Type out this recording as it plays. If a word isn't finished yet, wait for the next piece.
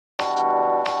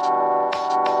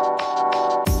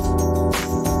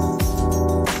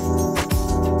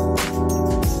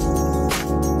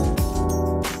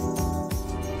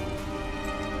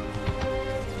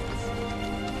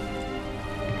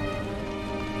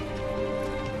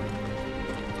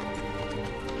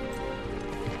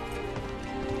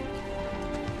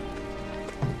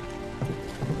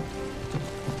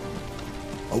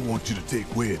want you to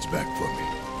take Wedge back from me.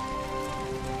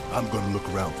 I'm gonna look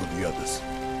around for the others.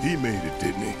 He made it,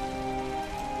 didn't he?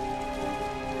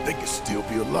 They could still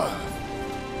be alive.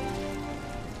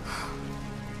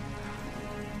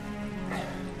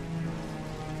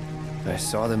 I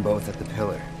saw them both at the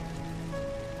pillar.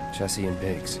 Jesse and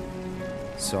Biggs.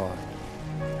 Saw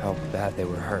how bad they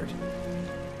were hurt.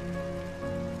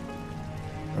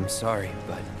 I'm sorry,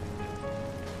 but...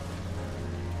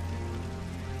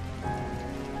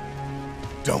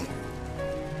 Don't.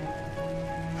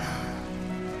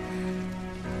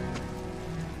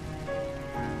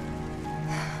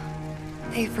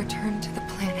 They've returned to the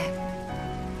planet.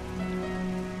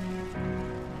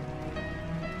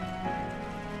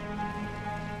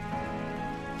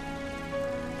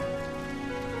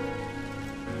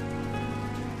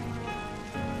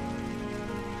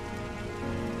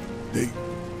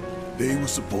 They were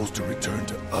supposed to return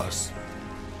to us.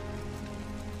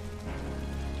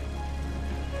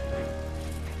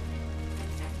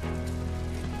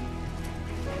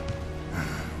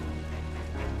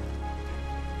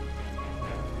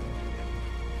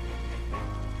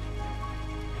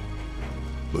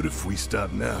 But if we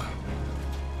stop now,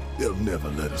 they'll never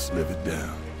let us live it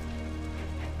down.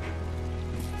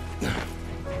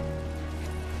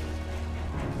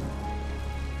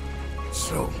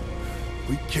 So,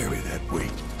 we carry that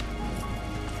weight.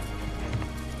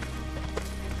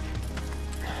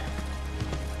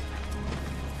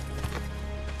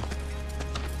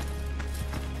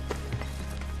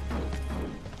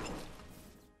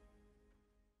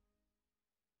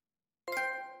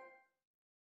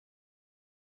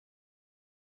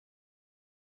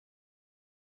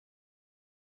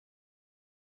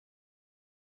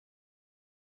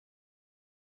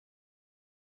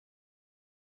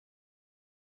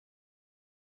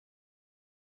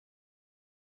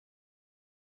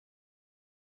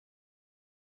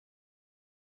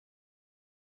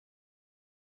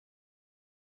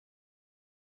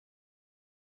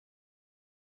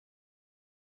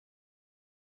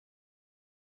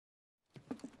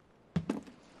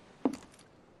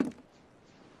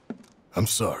 I'm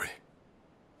sorry.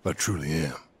 I truly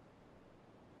am.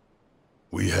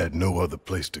 We had no other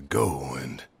place to go,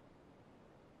 and...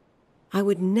 I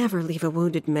would never leave a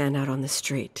wounded man out on the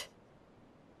street.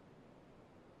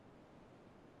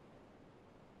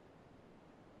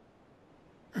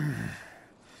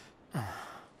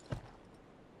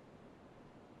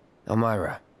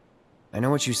 Elmira, I know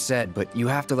what you said, but you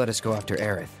have to let us go after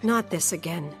Aerith. Not this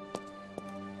again.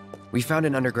 We found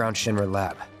an underground Shinra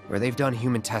lab, where they've done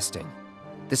human testing.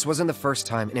 This wasn't the first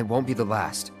time, and it won't be the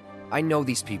last. I know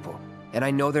these people, and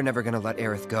I know they're never gonna let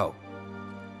Aerith go.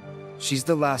 She's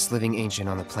the last living ancient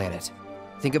on the planet.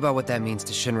 Think about what that means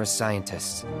to Shinra's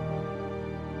scientists.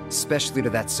 Especially to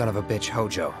that son of a bitch,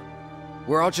 Hojo.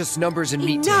 We're all just numbers and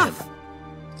meat to him. Enough!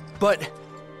 But...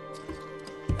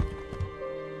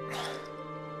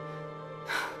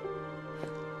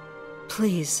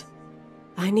 Please,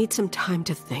 I need some time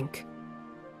to think.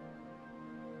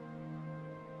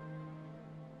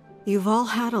 You've all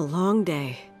had a long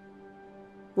day.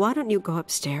 Why don't you go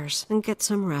upstairs and get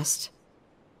some rest?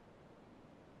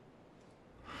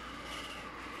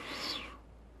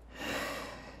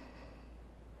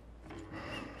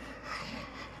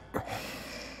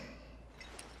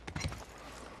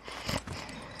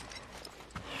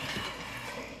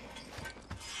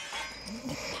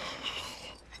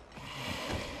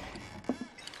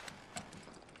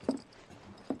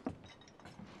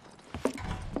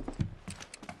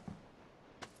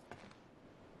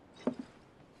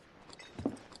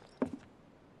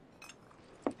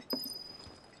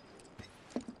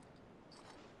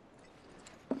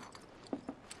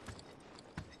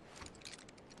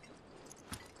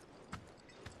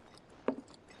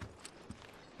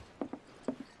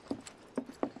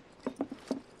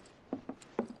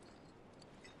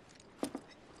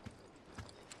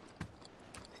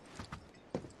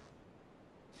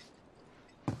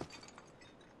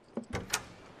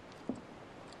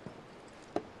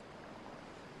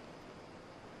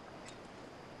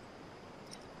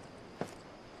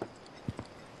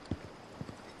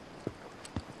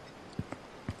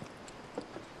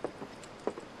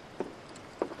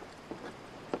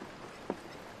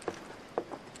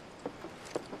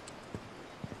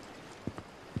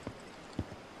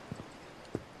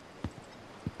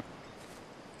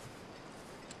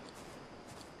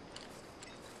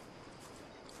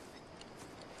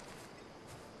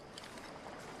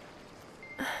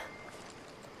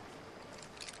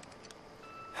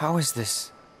 How is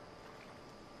this?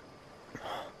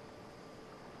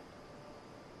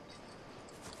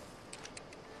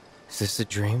 Is this a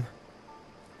dream?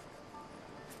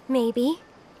 Maybe.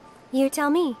 You tell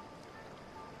me.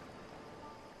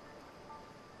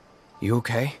 You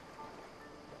okay?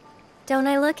 Don't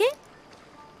I look it?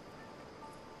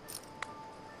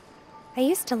 I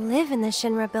used to live in the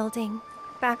Shinra building,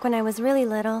 back when I was really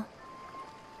little.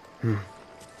 Your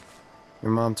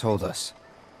mom told us.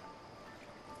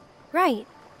 Right.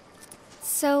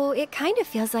 So it kind of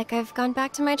feels like I've gone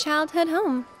back to my childhood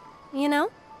home, you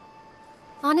know?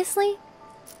 Honestly,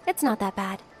 it's not that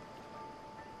bad.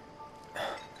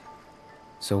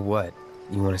 So what?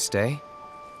 You want to stay?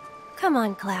 Come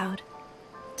on, Cloud.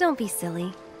 Don't be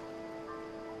silly.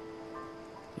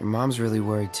 Your mom's really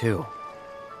worried too.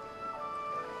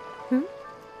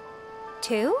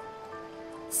 Two?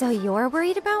 So you're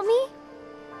worried about me?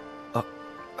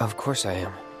 Of course I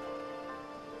am.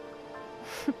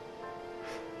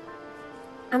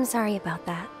 I'm sorry about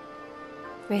that.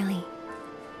 Really.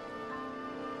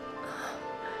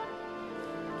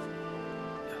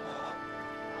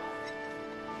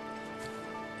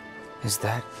 Is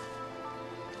that...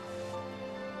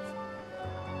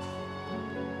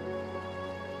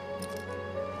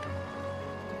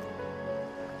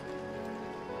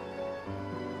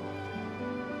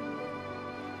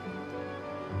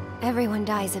 Everyone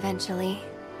dies eventually.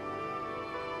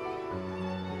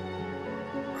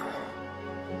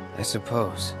 I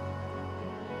suppose.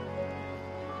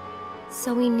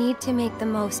 So we need to make the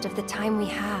most of the time we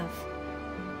have.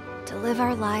 To live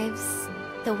our lives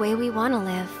the way we want to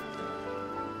live.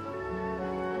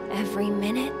 Every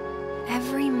minute,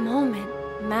 every moment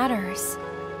matters.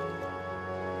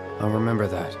 I'll remember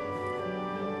that.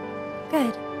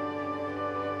 Good.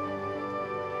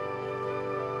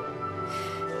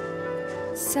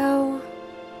 So...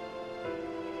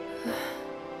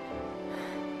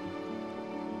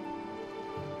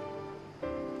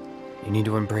 You need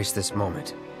to embrace this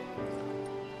moment.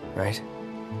 Right?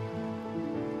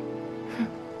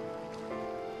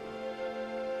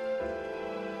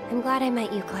 I'm glad I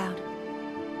met you, Cloud.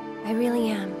 I really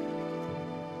am.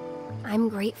 I'm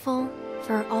grateful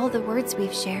for all the words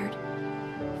we've shared,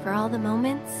 for all the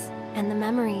moments and the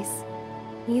memories.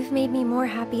 You've made me more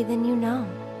happy than you know.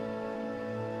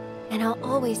 And I'll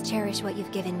always cherish what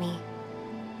you've given me.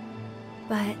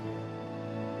 But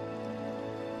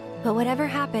whatever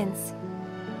happens,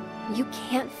 you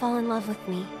can't fall in love with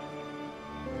me.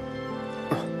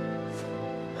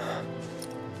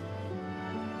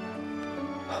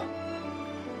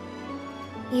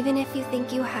 Even if you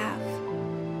think you have,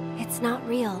 it's not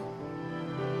real.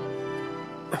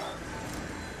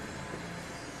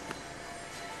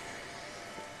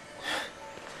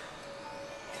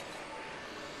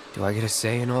 Do I get a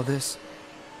say in all this?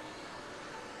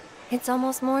 It's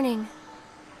almost morning.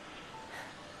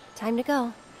 Time to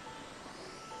go.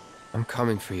 I'm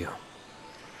coming for you.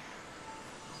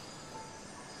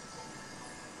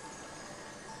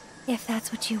 If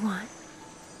that's what you want.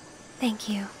 Thank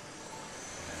you.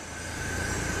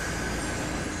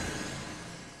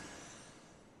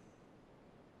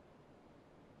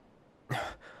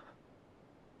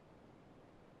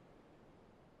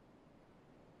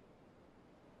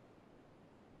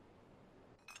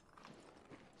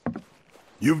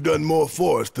 You've done more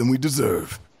for us than we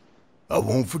deserve. I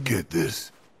won't forget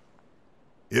this.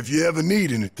 If you ever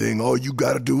need anything, all you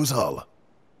gotta do is holler.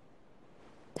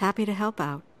 Happy to help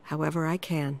out, however I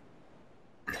can.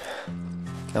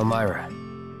 Elmira.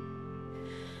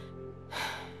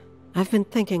 I've been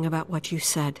thinking about what you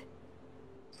said.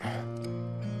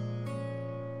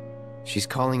 She's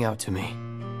calling out to me.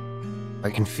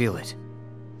 I can feel it.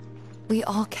 We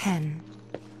all can.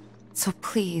 So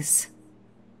please.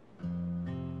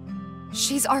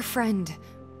 She's our friend.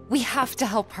 We have to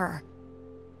help her.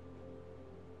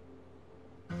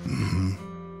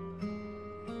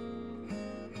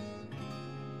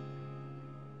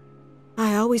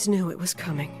 I always knew it was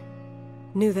coming.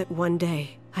 Knew that one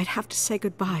day I'd have to say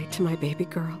goodbye to my baby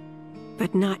girl.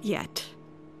 But not yet.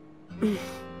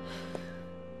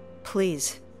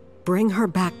 Please, bring her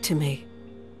back to me.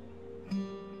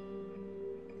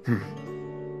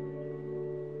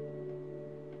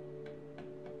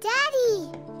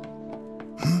 Daddy!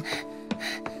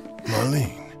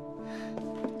 Marlene.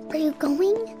 Are you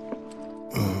going?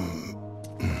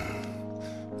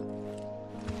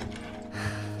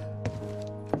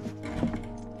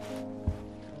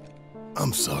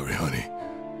 I'm sorry, honey.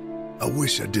 I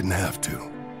wish I didn't have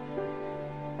to.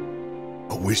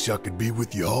 I wish I could be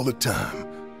with you all the time.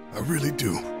 I really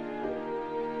do.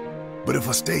 But if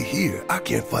I stay here, I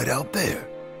can't fight out there.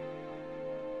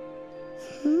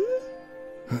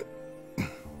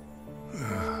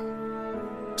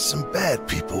 Some bad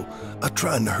people are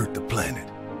trying to hurt the planet.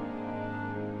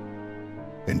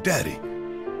 And and Daddy.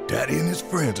 Daddy and his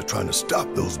friends are trying to stop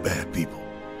those bad people.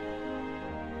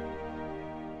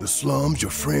 The slums,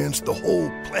 your friends, the whole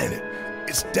planet.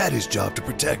 It's Daddy's job to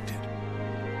protect it.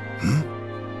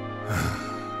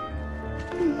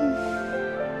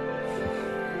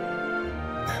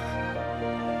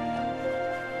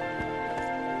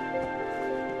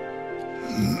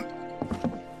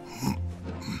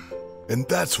 And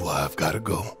that's why I've got to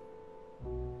go.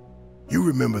 You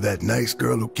remember that nice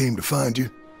girl who came to find you?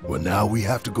 Well, now we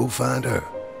have to go find her.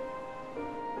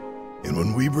 And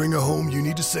when we bring her home, you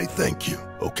need to say thank you,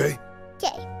 okay?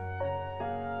 Okay.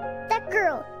 That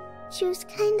girl, she was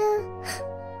kinda...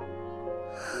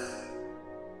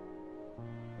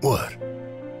 What?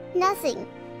 nothing.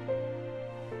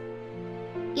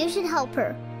 You should help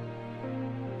her.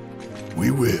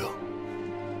 We will.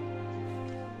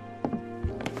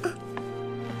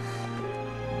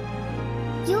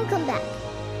 You'll come back,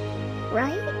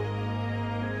 right?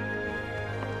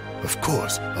 Of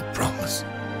course, I promise.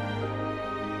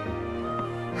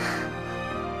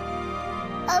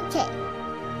 Okay.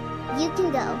 You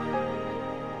can go.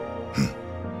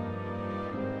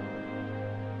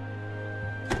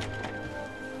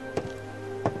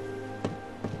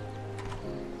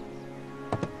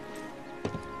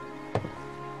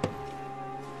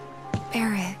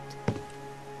 Barrett.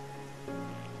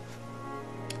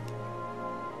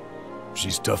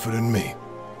 She's tougher than me.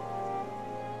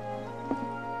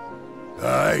 All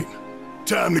right,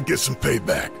 time to get some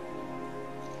payback.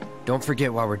 Don't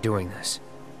forget why we're doing this.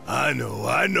 I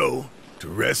know. To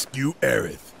rescue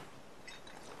Aerith.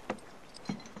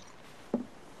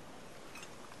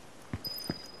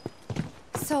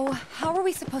 So, how are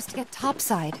we supposed to get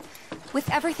topside? With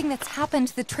everything that's happened,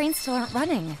 the trains still aren't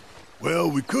running.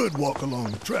 Well, we could walk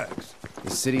along the tracks.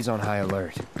 The city's on high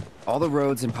alert. All the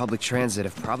roads and public transit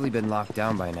have probably been locked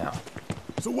down by now.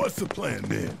 So what's the plan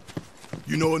then?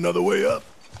 You know another way up?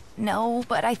 No,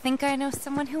 but I think I know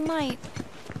someone who might.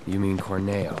 You mean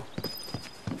Corneo?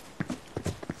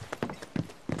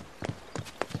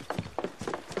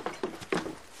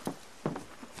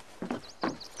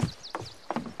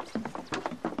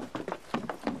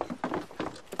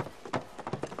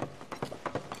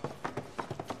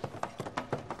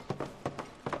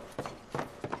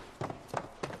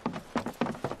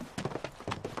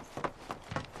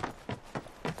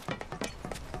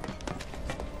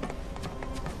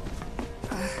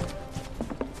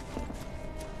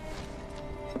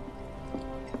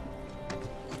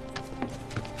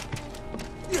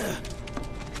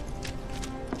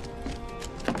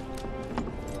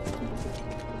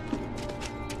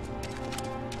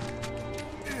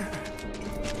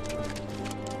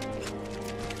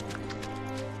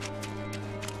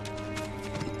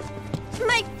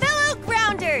 My fellow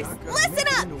grounders, listen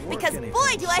up, because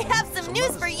boy do I have some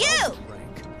news for you!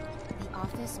 The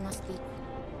office must be...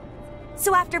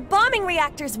 So after bombing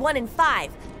reactors 1 and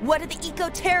 5, what do the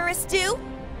eco-terrorists do?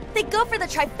 They go for the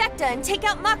trifecta and take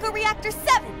out Mako Reactor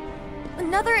 7!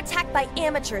 Another attack by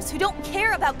amateurs who don't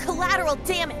care about collateral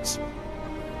damage.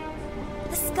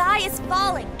 The sky is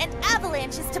falling and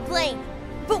Avalanche is to blame.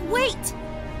 But wait!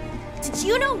 Did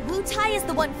you know Wutai is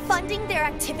the one funding their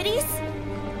activities?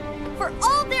 For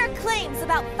all their claims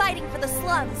about fighting for the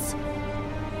slums,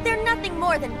 they're nothing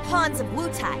more than pawns of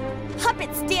Wutai,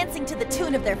 puppets dancing to the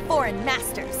tune of their foreign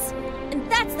masters.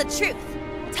 And that's the truth.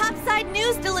 Topside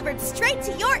news delivered straight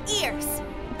to your ears.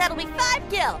 That'll be 5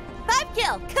 gil. 5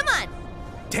 gil, come on.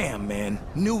 Damn, man.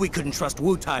 Knew we couldn't trust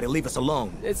Wutai to leave us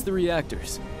alone. It's the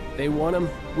reactors. They want them,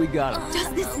 we got them.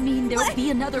 Does this mean there'll be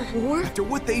another war? After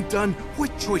what they've done,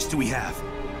 what choice do we have?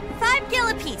 5 gil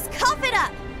apiece, cough it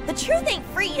up. The truth ain't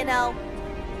free, you know.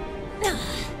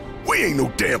 We ain't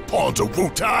no damn pawns of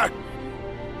Wutai.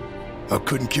 I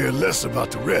couldn't care less about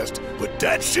the rest, but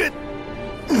that shit...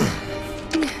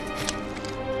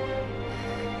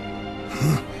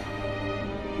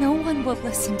 No one will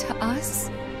listen to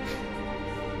us.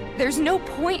 There's no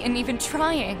point in even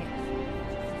trying.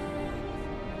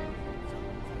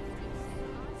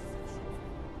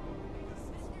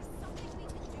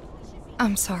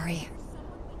 I'm sorry.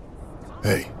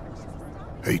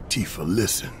 Hey, Tifa,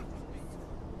 listen.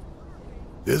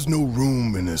 There's no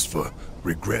room in this for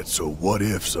regrets or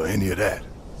what-ifs or any of that.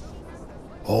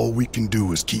 All we can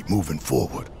do is keep moving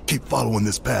forward, keep following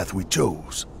this path we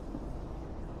chose.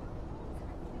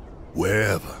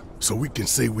 Wherever, so we can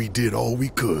say we did all we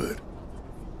could.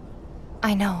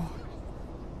 I know.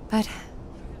 But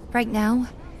right now,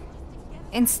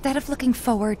 instead of looking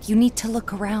forward, you need to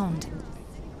look around.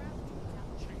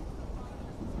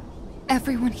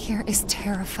 Everyone here is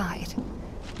terrified.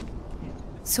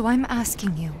 So I'm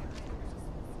asking you,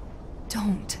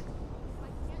 don't.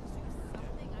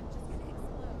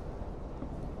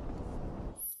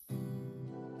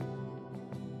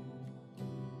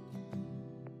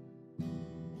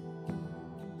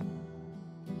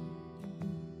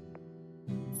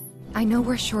 I know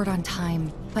we're short on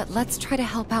time, but let's try to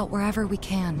help out wherever we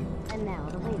can. And now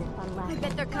the latest on last. I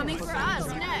bet they're coming for us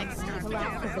next.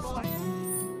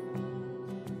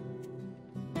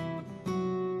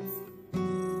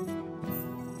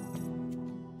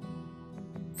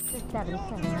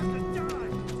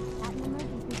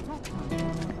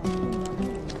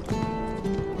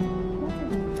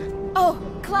 Oh,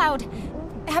 Cloud!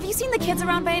 Have you seen the kids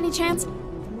around by any chance?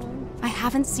 I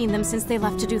haven't seen them since they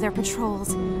left to do their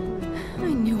patrols.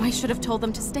 I knew I should have told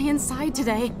them to stay inside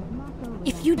today.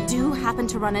 If you do happen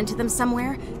to run into them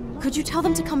somewhere, could you tell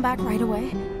them to come back right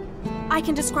away? I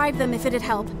can describe them if it'd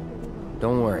help.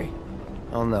 Don't worry.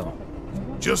 I'll know.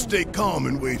 Just stay calm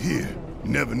and wait here. You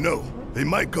never know. They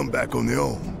might come back on their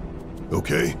own.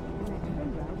 Okay?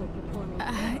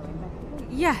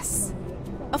 Yes.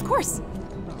 Of course.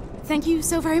 Thank you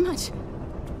so very much.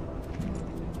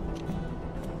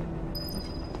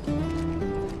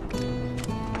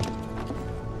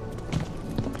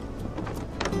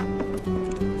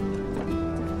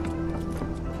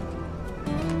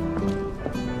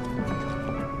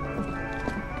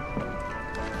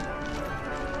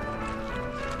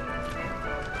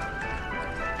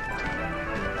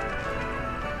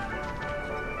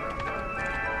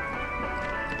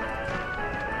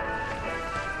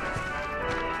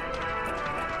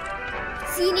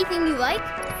 See anything you like?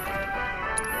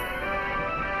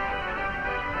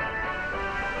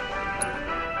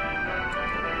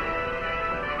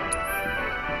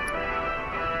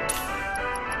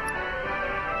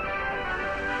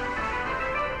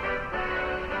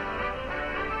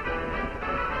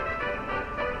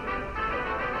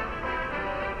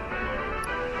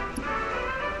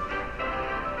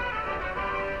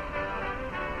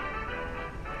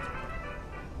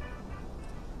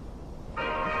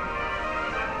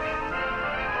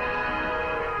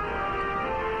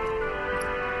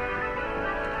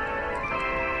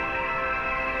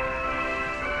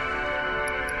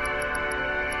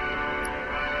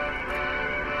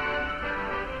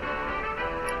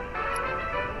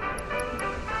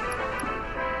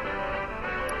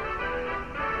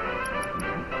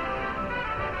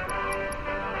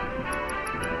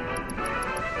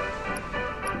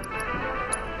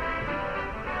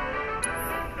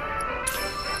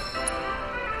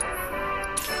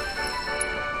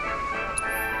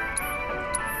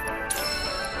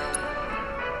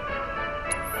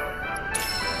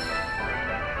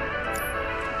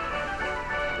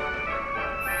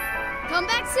 Come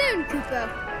back soon,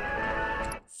 Kupo.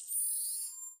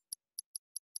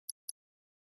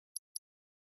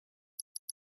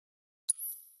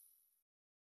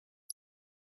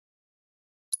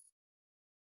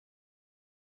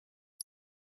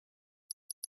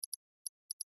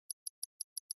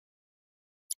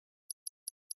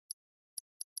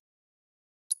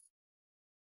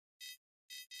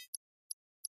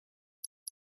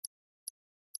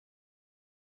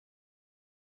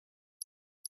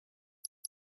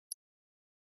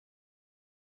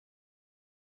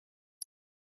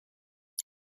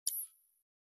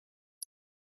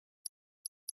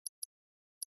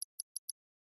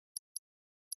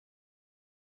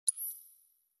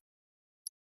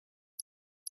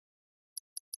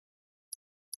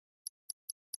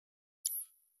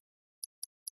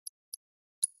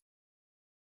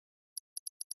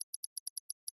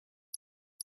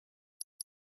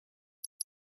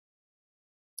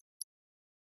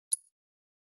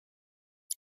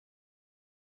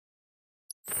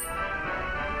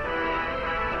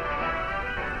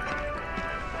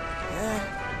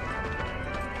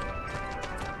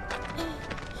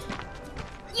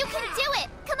 You can do it!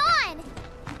 Come on!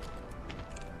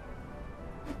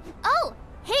 Oh,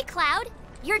 hey Cloud.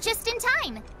 You're just in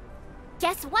time.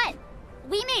 Guess what?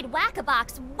 We made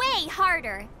Whack-A-Box way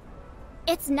harder.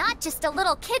 It's not just a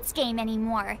little kid's game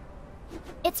anymore.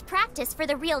 It's practice for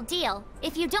the real deal.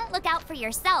 If you don't look out for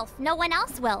yourself, no one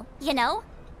else will, you know?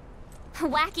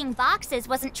 Whacking boxes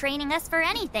wasn't training us for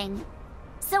anything.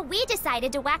 So we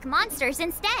decided to whack monsters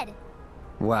instead.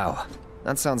 Wow,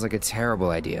 that sounds like a terrible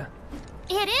idea.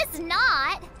 It is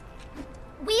not!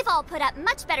 We've all put up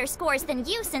much better scores than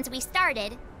you since we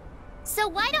started. So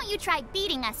why don't you try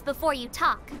beating us before you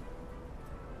talk?